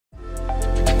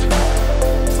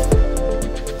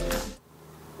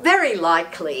very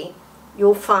likely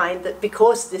you'll find that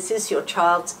because this is your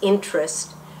child's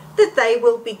interest, that they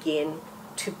will begin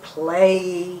to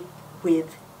play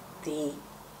with the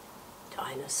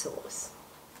dinosaurs.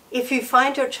 If you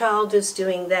find your child is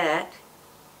doing that,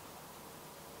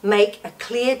 make a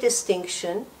clear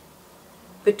distinction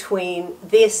between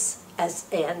this as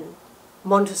an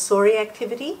Montessori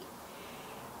activity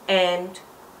and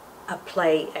a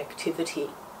play activity.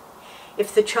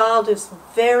 If the child is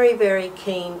very, very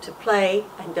keen to play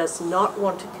and does not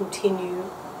want to continue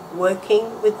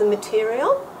working with the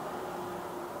material,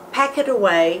 pack it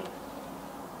away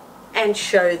and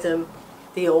show them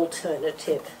the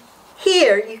alternative.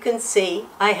 Here you can see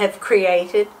I have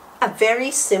created a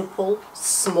very simple,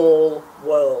 small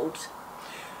world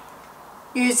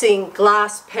using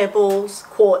glass pebbles,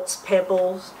 quartz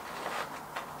pebbles,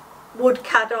 wood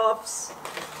cut-offs,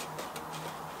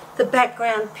 the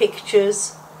background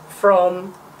pictures from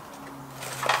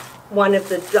one of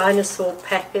the dinosaur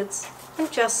packets,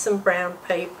 and just some brown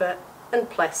paper and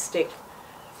plastic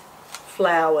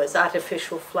flowers,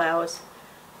 artificial flowers.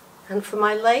 And for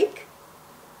my lake,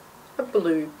 a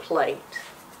blue plate.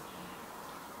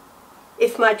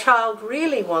 If my child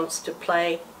really wants to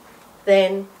play,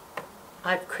 then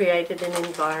I've created an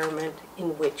environment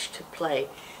in which to play.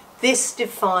 This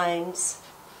defines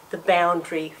the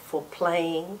boundary for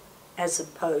playing as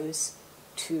opposed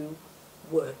to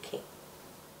working.